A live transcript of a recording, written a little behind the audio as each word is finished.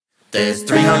There's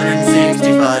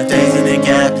 365 days in a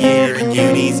gap year, and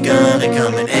uni's gonna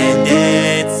come and end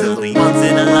it. Silly once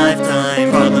in a lifetime.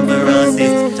 Problem for us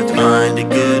is to find a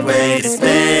good way to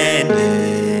spend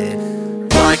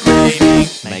it. Like maybe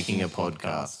making a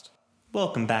podcast.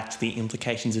 Welcome back to the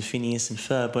Implications of Phineas and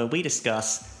Ferb, where we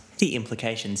discuss the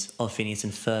implications of Phineas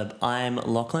and Ferb. I'm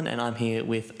Lachlan, and I'm here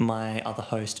with my other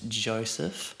host,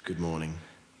 Joseph. Good morning.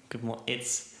 Good morning.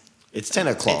 It's 10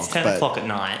 o'clock. It's 10 o'clock at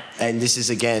night. And this is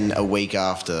again a week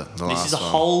after the last This is a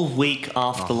one. whole week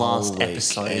after the last whole week,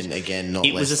 episode. and again, not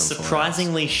it less was a than 4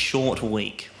 surprisingly short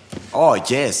week. Oh,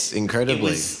 yes, It incredibly.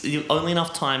 was only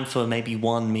enough time for maybe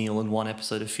one meal and one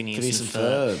episode of Phineas and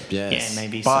Ferb. yes. Yeah,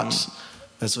 maybe but some...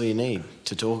 that's all you need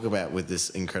to talk about with this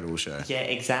incredible show. Yeah,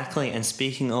 exactly. And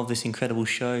speaking of this incredible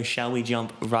show, shall we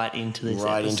jump right into this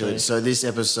Right episode? into it. So this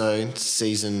episode,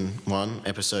 season 1,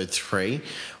 episode 3,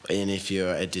 and if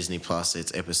you're at Disney Plus,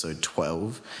 it's episode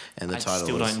 12, and the I title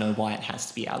still is... don't know why it has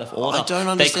to be out of order. I don't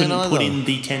understand They couldn't put either. in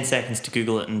the 10 seconds to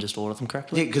Google it and just order them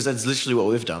correctly. Yeah, because that's literally what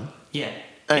we've done. Yeah.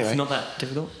 Anyway. It's not that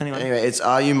difficult. Anyway, it's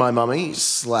Are You My Mummy /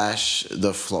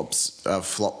 the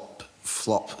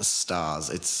flop stars.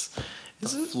 It's... The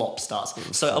flop stars.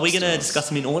 So are we going to stars. discuss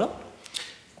them in order?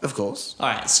 Of course. All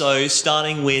right. So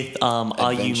starting with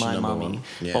Are You Adventure My number Mummy? one,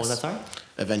 yes. What was that, sorry?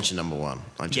 Adventure number 1.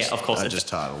 Of course. I just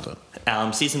titled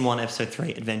it. Season 1, Episode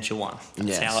 3, Adventure 1.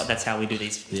 Yes. That's how we do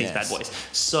these Yes. bad boys.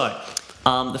 So,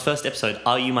 the first episode,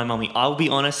 Are You My Mummy? I'll be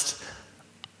honest,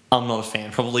 I'm not a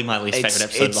fan. Probably my least favourite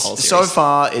episode of the whole series. So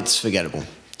far, it's forgettable.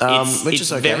 Which it's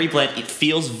is okay. very bland. It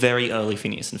feels very early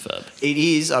Phineas and Ferb. It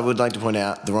is, I would like to point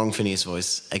out, the wrong Phineas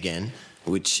voice again,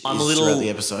 which I'm is a little throughout the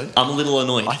episode. I'm a little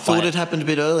annoyed. I thought it happened a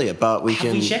bit earlier, but we Have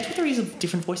can... we checked whether he's a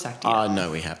different voice actor?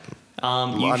 No, we haven't. You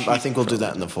I think we'll do should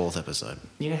that in the 4th episode.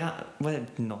 You know how? We're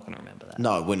not going to remember that.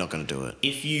 No, we're not going to do it.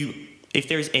 If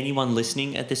there is anyone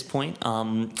listening at this point,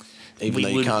 Even though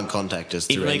you can't contact us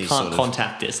through even though any you sort can't of...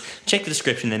 contact us, check the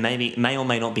description. There may or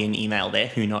may not be an email there.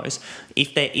 Who knows?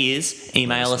 If there is,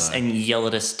 email Let us us know. and yell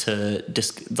at us to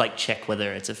check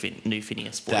whether it's a new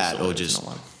Phineas voice That or it's just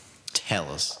not one.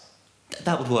 tell us.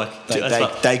 That would work.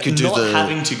 They could do not the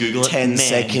having to Google it.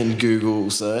 10-second Google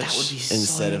search That would be so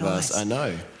instead of us. nice. I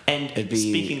know. And It'd be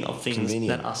speaking of things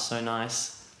convenient. that are so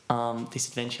nice, this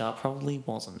adventure probably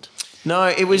wasn't. No,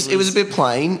 it was a bit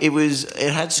plain. It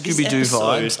had Scooby Doo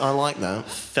episode- vibes. I like that.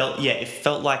 It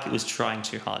felt like it was trying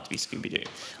too hard to be Scooby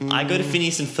Doo. I go to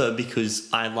Phineas and Ferb because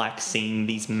I like seeing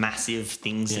these massive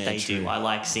things that Yeah, they true. do. I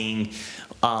like seeing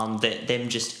them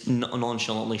just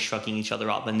nonchalantly shrugging each other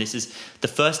up. And this is the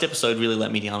first episode really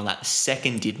let me down on that. The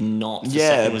second did not. The Yeah,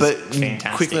 second was but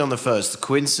fantastic. quickly on the first, the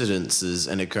coincidences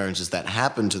and occurrences that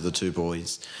happen to the two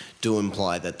boys do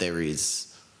imply that there is,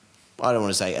 I don't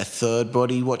want to say a third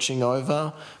body watching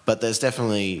over, but there's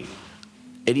definitely,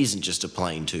 it isn't just a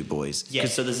plain two boys. Yeah,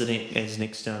 so there's an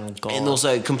external god. And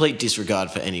also complete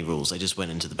disregard for any rules. They just went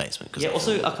into the basement. Yeah,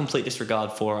 also a complete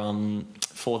disregard for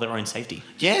their own safety.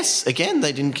 Yes, again,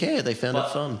 they didn't care. They found But-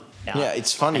 it fun. Yeah,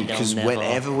 It's funny and they'll because never-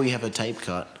 whenever we have a tape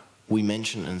cut, we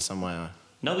mention it in some way.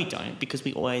 No, we don't, because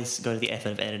we always go to the effort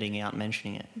of editing out and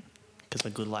mentioning it. Because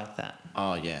we're good like that.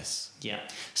 Oh, yes. Yeah.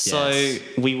 So Yes.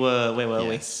 we were. Where were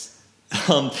Yes.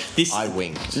 we? This. I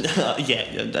winked.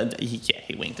 yeah,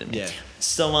 he winked at me. Yeah.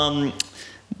 So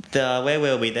where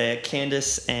were we there?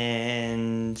 Candace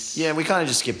and. Yeah, we kind of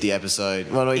just skipped the episode.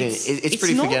 Well, no, it's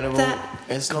pretty not forgettable. that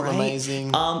It's not great.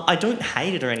 amazing. I don't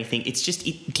hate it or anything. It's just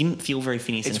it didn't feel very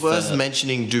Phineas It's and worth Ferb.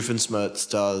 mentioning Doofenshmirtz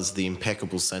does the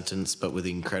impeccable sentence, but with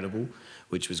incredible,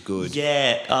 which was good.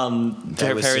 Yeah,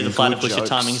 There was Perry the some Flight good of Bush, your jokes.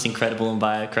 timing is incredible, and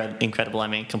by incredible I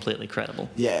mean completely credible.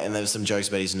 Yeah, and there was some jokes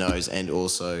about his nose, and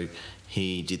also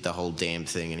he did the whole damn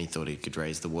thing, and he thought he could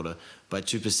raise the water by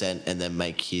 2% and then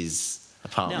make his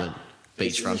apartment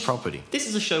beachfront property. This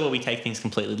is a show where we take things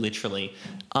completely literally.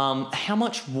 How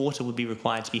much water would be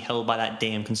required to be held by that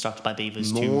dam constructed by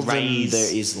beavers More to than raise?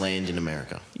 there is land in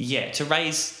America. Yeah, to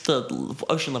raise the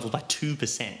ocean level by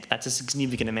 2%. That's a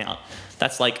significant amount.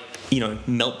 That's like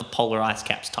melt the polar ice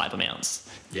caps type amounts.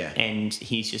 Yeah. And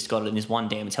he's just got it in this one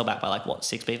dam. It's held back by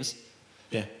 6 beavers.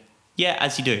 Yeah. Yeah,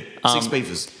 as you do. 6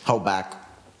 beavers hold back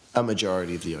a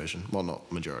majority of the ocean. Well,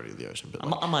 not majority of the ocean, but A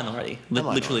minority.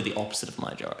 minority. Literally the opposite of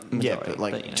majority. yeah, but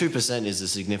 2% is a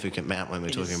significant amount when we're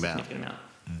It is talking a about significant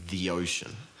amount. the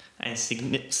ocean. And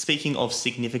speaking of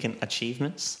significant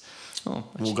achievements,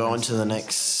 We'll go on to the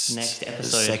next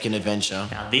episode. second adventure.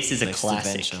 Now this is a Next classic.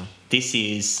 adventure. This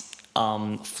is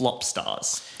Flop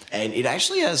Stars. And it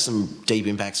actually has some deep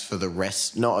impacts for the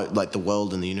rest, not like the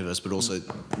world and the universe, but also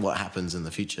what happens in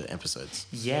the future episodes.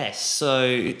 Yes. So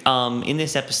in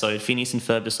this episode, Phineas and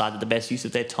Ferb decide that the best use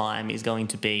of their time is going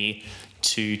to be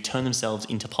to turn themselves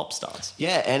into pop stars.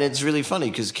 Yeah, and it's really funny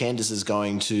because Candace is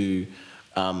going to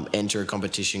enter a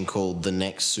competition called the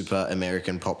Next Super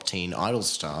American Pop Teen Idol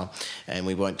Star, and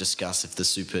we won't discuss if the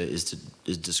super is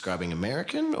describing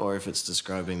American or if it's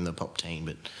describing the pop teen,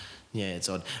 but yeah, it's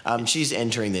odd. She's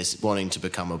entering this wanting to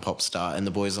become a pop star, and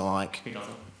the boys are like, Who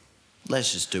doesn't?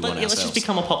 let's just do one ourselves. Let's just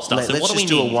become a pop star. So Let's what do we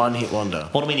just do need? a one-hit wonder.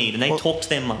 What do we need? And they talk to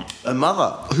their mum. A mother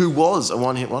who was a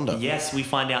one-hit wonder. Yes, we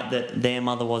find out that their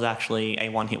mother was actually a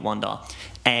one-hit wonder.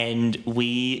 And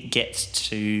we get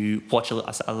to watch a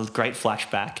great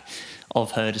flashback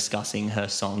of her discussing her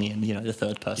song in, the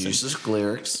third person. Useless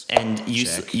lyrics. And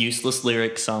Check. useless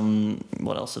lyrics.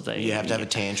 What else have they? You have to have a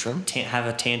tantrum. Have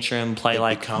a tantrum, play It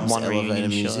like becomes one elevator reunion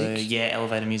music. show. Yeah,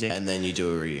 elevator music. And then you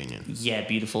do a reunion. Yeah,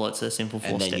 beautiful. It's a simple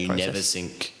And four-step then you process. never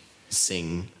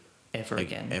sing Ever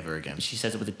again. Ever again. She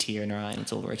says it with a tear in her eye, and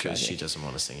it's all very Because tragic. she doesn't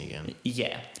want to sing again.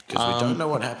 Yeah. Because we don't know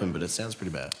what happened, but it sounds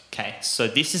pretty bad. Okay, so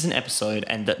this is an episode,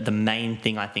 and the main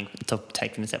thing I think to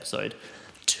take from this episode,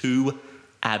 2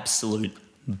 absolute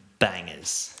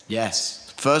bangers.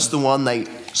 Yes. First, the one they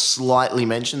slightly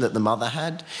mentioned that the mother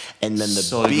had, and then the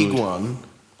So big good. one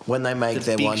when they make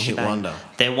their Big one hit shebang. wonder.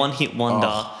 Their one-hit wonder.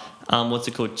 Oh. What's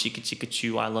it called? Chicka Chicka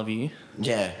Chew, I Love You.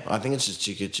 Yeah, I think it's just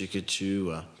Chicka Chicka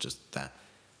Chew, just that.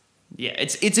 Yeah,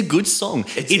 it's a good song.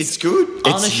 It's good. It's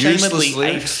unashamedly useless a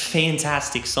lyrics.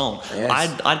 fantastic song.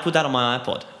 Yes. I'd put that on my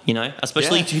iPod.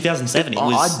 Especially Yeah. 2007. I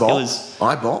bopped.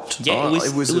 I bopped. Yeah,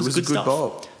 it was a good good stuff.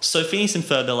 bop. So Phineas and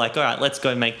Ferb, they're like, all right, let's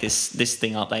go make this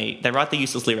thing up. They write the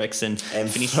useless lyrics, and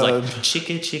Phineas is like, Ferb-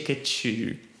 chicka chicka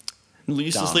chew.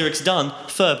 Useless Done. lyrics done.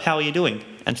 Ferb, how are you doing?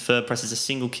 And Ferb presses a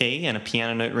single key, and a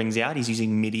piano note rings out. He's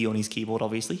using MIDI on his keyboard,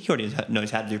 obviously. He already knows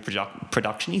how to do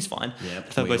production. He's fine. Yep,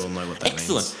 Ferb we all know what that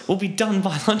excellent. means." We'll be done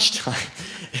by lunchtime.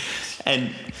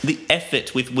 And the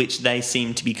effort with which they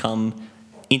seem to become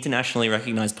internationally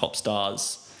recognized pop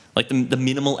stars, like the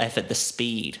minimal effort, the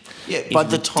speed. Yeah, is by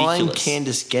the time ridiculous.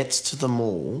 Candace gets to the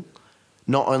mall,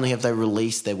 not only have they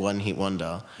released their one hit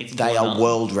wonder, It's they blown are up.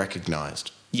 world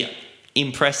recognized. Yeah,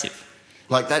 impressive.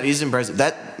 Like, that is impressive.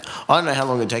 That I don't know how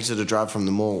long it takes her to drive from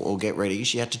the mall or get ready.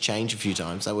 She had to change a few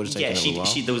times. That would have taken Yeah, a little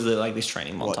while. there was this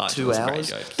training montage. What, It 2 was a great hours?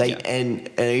 joke. They Yeah. and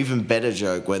an even better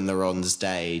joke when they're on the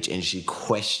stage and she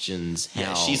questions how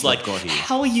Yeah, she's they like, got here.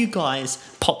 how are you guys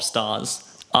pop stars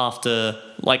after,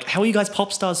 how are you guys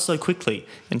pop stars so quickly?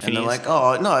 And And they're Phineas, like,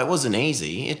 oh no, it wasn't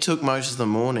easy. It took most of the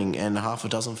morning and half a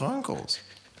dozen phone calls.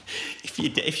 if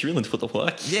you're willing to put the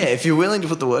work. Yeah, if you're willing to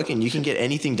put the work in, you can get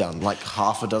anything done. Like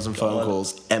half a dozen phone God.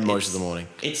 calls and most of the morning.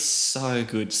 It's so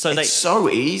good. So It's so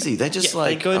easy. They're just they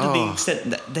like, go to the oh. extent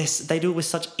that they do it with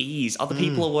such ease. Other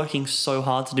people are working so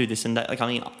hard to do this, and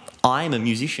I'm a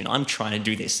musician. I'm trying to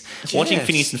do this. Watching Yes.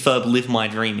 Phineas and Ferb live my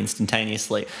dream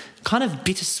instantaneously, kind of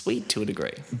bittersweet to a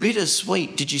degree.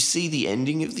 Bittersweet. Did you see the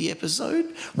ending of the episode?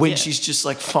 When Yeah. she's just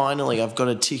like, finally, I've got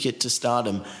a ticket to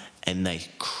stardom. And they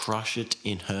crush it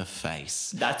in her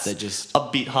face. That's They're just, a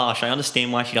bit harsh. I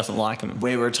understand why she doesn't like him.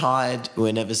 we're retired,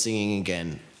 we're never singing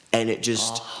again. And it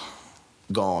just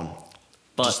gone.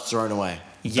 But- just thrown away.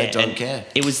 Yeah, they don't and care.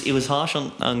 It was harsh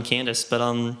on Candace, but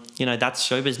that's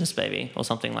show business, baby, or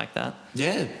something like that.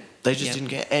 Yeah. They just Yeah. didn't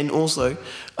care. And also,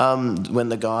 when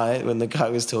the guy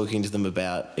was talking to them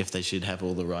about if they should have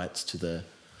all the rights to the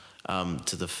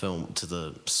film, to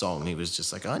the song, he was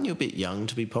just like, aren't you a bit young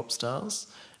to be pop stars?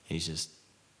 And he's just,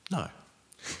 no.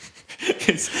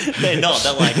 'Cause they're not.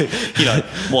 They're like,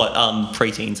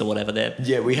 preteens or whatever. They're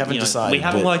Yeah, we haven't decided, We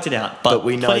haven't but- worked it out, but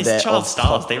we know for these they're child of stars.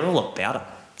 pop. They're all about it.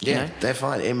 you Yeah, know? they're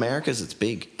fine. In America's, it's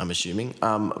big, I'm assuming.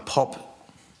 Pop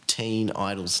Teen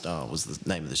Idol Star was the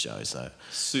name of the show. So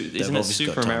Isn't they've it obviously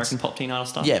got Super American tons. Pop Teen Idol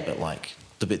Star? Yeah, but like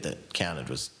the bit that counted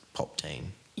was Pop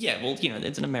Teen. Yeah, well,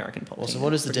 it's an American pop So teen.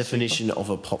 what is the Pretty definition of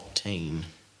a pop teen?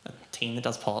 super. A teen that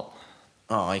does pop.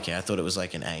 Oh, okay. I thought it was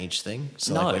like an age thing.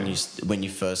 So No. like when you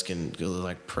first can go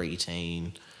like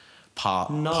pre-teen,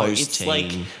 No, post-teen, it's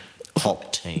like-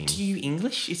 pop teen. Do you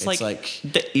English? It's, It's like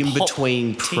the in pop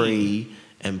between teen. pre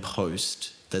and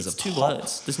post. There's It's a two pop,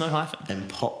 words. There's no hyphen. and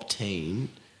pop teen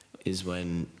is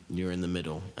when you're in the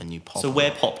middle and you pop. So up.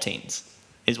 we're pop teens,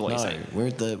 is what you're No, saying. we're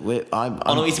at the. I'm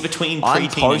Oh no, it's between I'm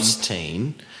pre-teen and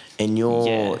post-teen, and you're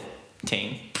yeah,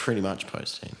 teen. pretty much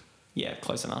post-teen. Yeah,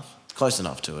 close enough. Close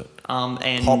enough to it.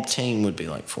 And Pop teen would be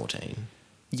like 14.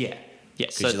 yeah, yeah.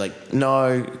 Because So you're like,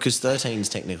 no, because 13 is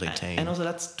technically teen. and also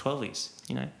that's 12s.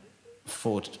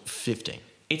 15.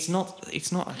 It's not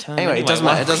a term. Anyway, it doesn't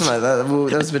matter. like- It doesn't matter.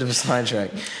 That was a bit of a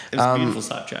sidetrack. It was a beautiful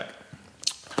sidetrack.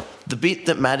 The bit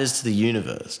that matters to the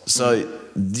universe. So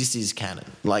this is canon.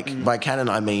 Like by canon,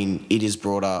 I mean it is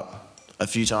brought up a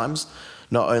few times,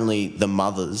 not only the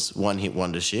mother's one-hit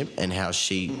wondership and how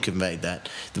she conveyed that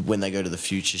when they go to the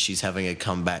future, she's having a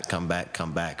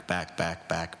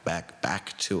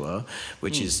back tour,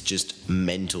 which is just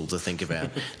mental to think about.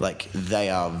 Like, they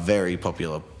are very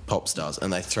popular pop stars,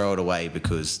 and they throw it away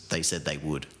because they said they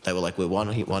would. They were like, we're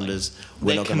one-hit wonders.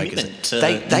 We're not going to make it.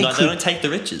 They don't take the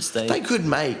riches. They could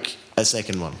make a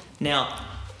second one. Now,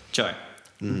 Joe,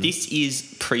 this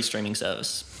is pre-streaming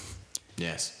service.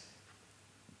 Yes.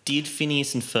 Did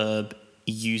Phineas and Ferb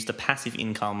use the passive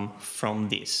income from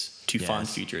this to fund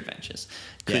future adventures?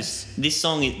 Because this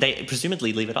song, they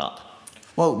presumably leave it up.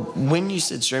 Well, when you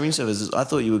said streaming services, I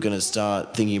thought you were going to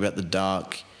start thinking about the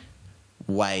dark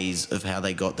ways of how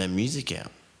they got their music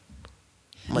out.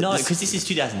 Like No, because this is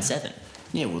 2007.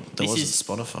 Yeah, well, there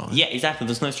wasn't Spotify. Yeah, exactly.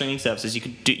 There's no streaming services.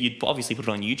 You'd obviously put it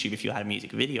on YouTube if you had a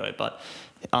music video, but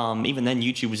even then,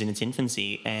 YouTube was in its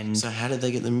infancy. And So how did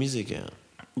they get the music out?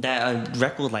 there are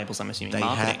record labels, I'm assuming, They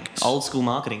marketing, hacked old school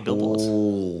marketing, billboards.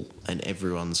 all and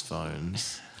everyone's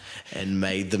phones and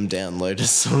made them download a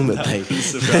song that they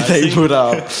put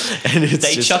up, and it's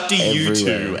They just chucked a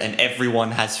everywhere. U2, and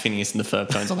everyone has Phineas and the Ferb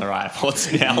tones on their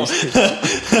iPods now.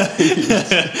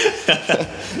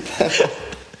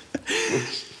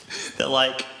 They're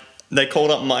like, they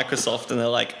called up Microsoft and they're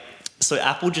like, so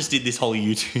Apple just did this whole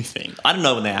U2 thing. I don't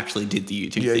know when they actually did the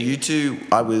U2 Yeah, thing.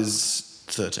 U2, I was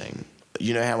 13.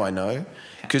 You know how I know?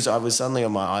 Because I was suddenly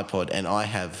on my iPod, and I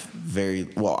had very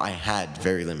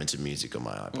limited music on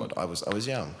my iPod. I was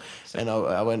young, and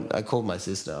I called my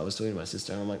sister. I was talking to my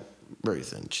sister, and I'm like,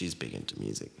 Ruth, and she's big into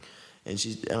music, and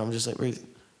I'm just like, Ruth,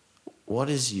 what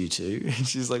is U2? And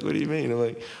she's like, what do you mean? I'm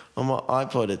like, on my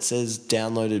iPod it says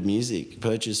downloaded music,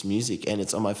 purchased music, and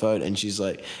it's on my phone. And she's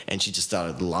like, and she just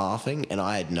started laughing, and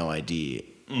I had no idea.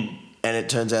 And it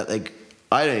turns out, like,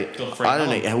 I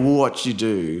don't know what you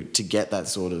do to get that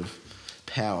sort of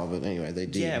power, but anyway, they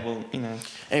did. Yeah, well, you know.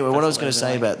 Anyway, what I was that's going to what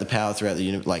say they're about the power throughout the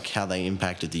universe, like how they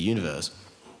impacted the universe,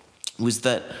 was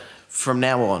that from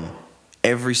now on,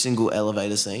 every single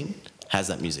elevator scene has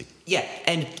that music. Yeah,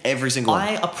 and Every single one.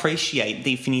 I appreciate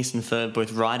the Phineas and Ferb,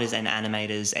 both writers and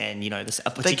animators, and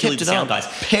particularly kept the it sound up. guys.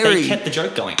 Perry they kept the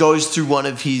joke going. Goes through one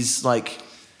of his like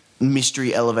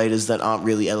mystery elevators that aren't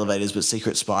really elevators but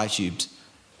secret spy tubes,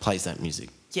 plays that music.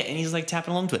 Yeah, and he's like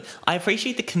tapping along to it. I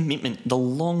appreciate the commitment, the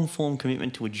long form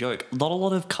commitment to a joke. Not a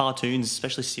lot of cartoons,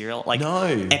 especially serial, like No.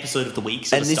 episode of the week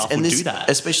sort of stuff would do that.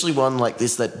 Especially one like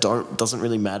this that doesn't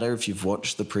really matter if you've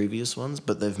watched the previous ones,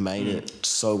 but they've made it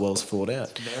so well thought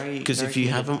out. Because if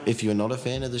you're not a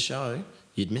fan of the show,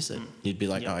 you'd miss it. You'd be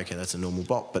like, Yeah. oh, okay, that's a normal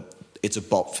bop, but it's a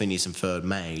bop Phineas and Ferb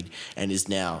made, and is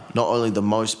now not only the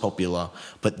most popular,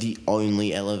 but the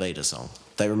only elevator song.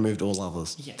 They removed all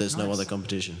others. Yeah, There's no nice. other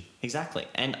competition. Exactly.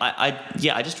 And I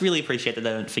just really appreciate that they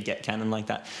don't forget canon like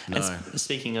that. And No.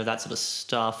 speaking of that sort of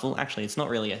stuff, well, actually, it's not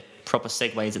really a proper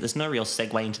segue, is it? There's no real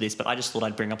segue into this, but I just thought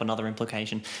I'd bring up another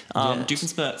implication. Yes.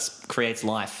 Doofenshmirtz creates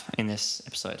life in this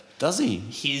episode. Does he?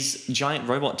 His giant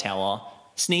robot tower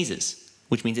sneezes,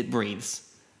 which means it breathes,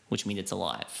 which means it's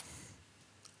alive.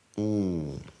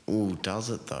 Ooh, does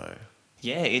it though?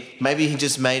 Yeah, Maybe he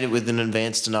just made it with an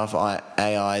advanced enough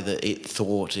AI that it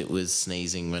thought it was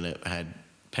sneezing when it had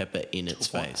pepper in its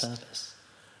for what face. purpose?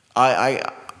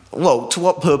 Well, to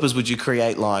what purpose would you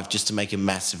create life just to make a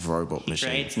massive robot machine?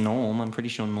 Creates Norm. I'm pretty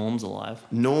sure Norm's alive.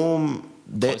 Norm,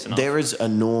 Close enough. there is a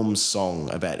Norm song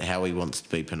about how he wants to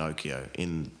be Pinocchio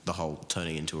in the whole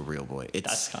turning into a real boy.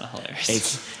 That's kind of hilarious.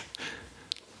 It's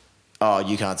oh,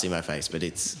 you can't see my face, but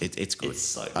it's good. It's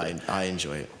so good. I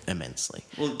enjoy it immensely.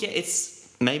 Well, yeah,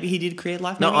 it's maybe he did create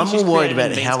life. No, Maybe I'm he's more just worried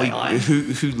created about an how advanced AI.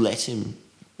 who let him.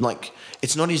 Like,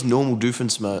 it's not his normal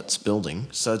Doofenshmirtz building,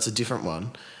 so it's a different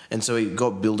one. And so he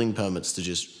got building permits to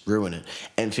just ruin it.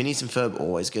 And Phineas and Ferb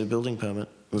always get a building permit.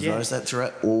 We've Yeah. noticed that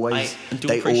throughout. Always, I do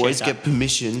they appreciate always that. get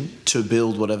permission to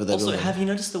build whatever they're Also, building. have you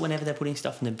noticed that whenever they're putting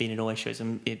stuff in the bin, it always shows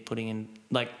them putting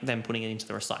it into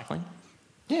the recycling?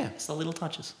 Yeah, It's the little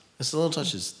touches. it's the little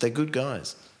touches. They're good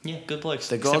guys. Yeah, good blokes.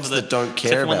 They're Except gods for that don't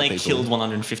care except for when about they people. killed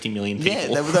 150 million people.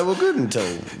 Yeah, they were good until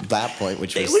that point,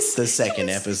 which It was the second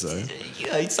episode.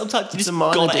 Yeah, sometimes you It's just a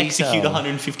minor gotta detail. execute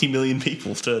 150 million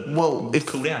people to Well, if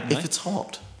cool down. if it's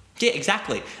hot. Yeah,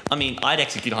 exactly. I mean, I'd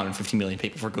execute 150 million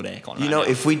people for a good aircon. You right know, now.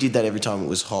 if we did that every time it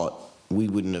was hot, we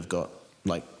wouldn't have got,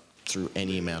 like, through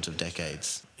any amount of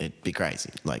decades. It'd be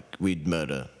crazy. Like, we'd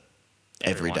murder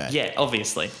every Everyone. day. Yeah,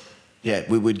 obviously. Yeah,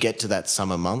 we would get to that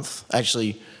summer month,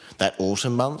 actually, that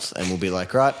autumn month, and we'll be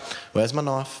like, right, where's my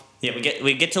knife? Yeah,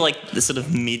 we get to like the sort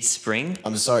of mid-spring.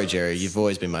 I'm sorry, Jerry. You've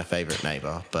always been my favourite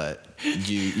neighbour, but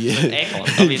you Aircon,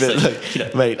 obviously. but, like, You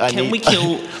know, mate,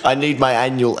 I need my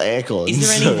annual aircon. Is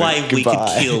there any so way we could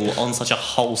goodbye. kill on such a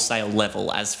wholesale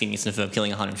level as Phineas and Ferb killing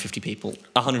 150 people,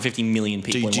 150 million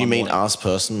people? Do in you one mean morning? us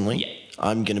personally? Yeah.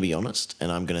 I'm going to be honest,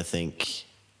 and I'm going to think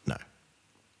no.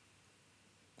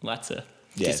 Well, that's a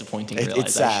Yeah. disappointing It's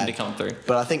realization sad. to come through.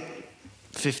 But I think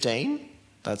 15.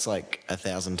 That's like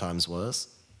 1,000 times worse.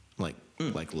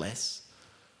 Like less.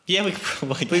 Yeah, we could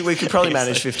probably. We could probably I guess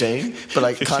manage so. 15, but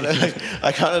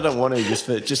I kind of don't want to just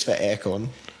for aircon.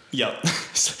 Yep.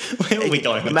 So where are we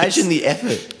going? with Imagine this? the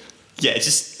effort. Yeah,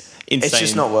 just insane. It's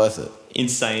just not worth it.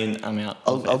 insane amount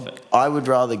of effort. I would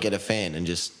rather get a fan and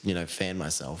just fan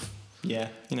myself Yeah,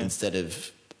 you know. instead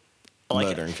of I like it.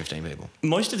 murdering 15 people.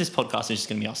 Most of this podcast is just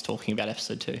going to be us talking about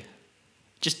episode 2.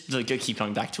 Just like, go keep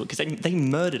coming back to it because they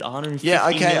murdered 150 Yeah,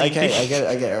 okay, million I people.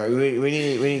 get it. All right, we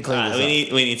need to clean Alright, this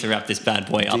up. we need to wrap this bad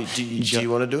boy up. Do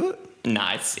you want to do it?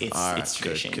 Nah, it's Alright, it's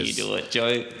good, tradition. You 'cause do it,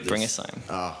 Joe. Bring us home.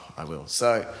 Oh, I will.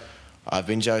 So, I've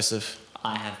been Joseph,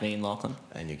 I have been Lachlan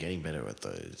and you're getting better with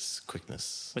those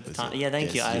quickness. with the Is time. it? Yeah, thank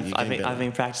Yes, you. you're I've getting been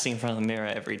better. practicing in front of the mirror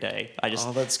every day.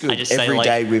 Oh, that's good. I just Every say,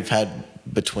 day like, we've had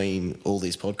between all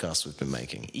these podcasts we've been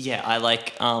making. Yeah, I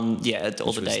like all Which the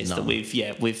was days that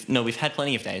none. we've had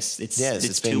plenty of days. It's Yes,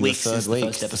 it's been 2 the weeks third since the week,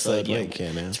 first the episode. third week,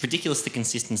 yeah, man. It's ridiculous the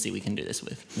consistency we can do this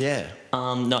with. Yeah.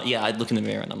 No, yeah, I look in the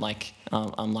mirror and I'm like,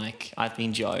 I've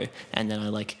been Joe, and then I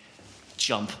like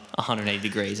jump 180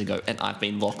 degrees and go, and I've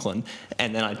been Lachlan,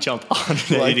 and then I jump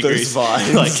 180 Like those degrees.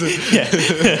 vines. Like, yeah.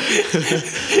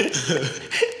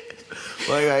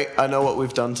 Well, anyway, I know what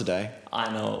we've done today.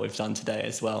 I know what we've done today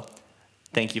as well.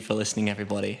 Thank you for listening,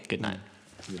 everybody. Good night.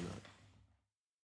 Good night.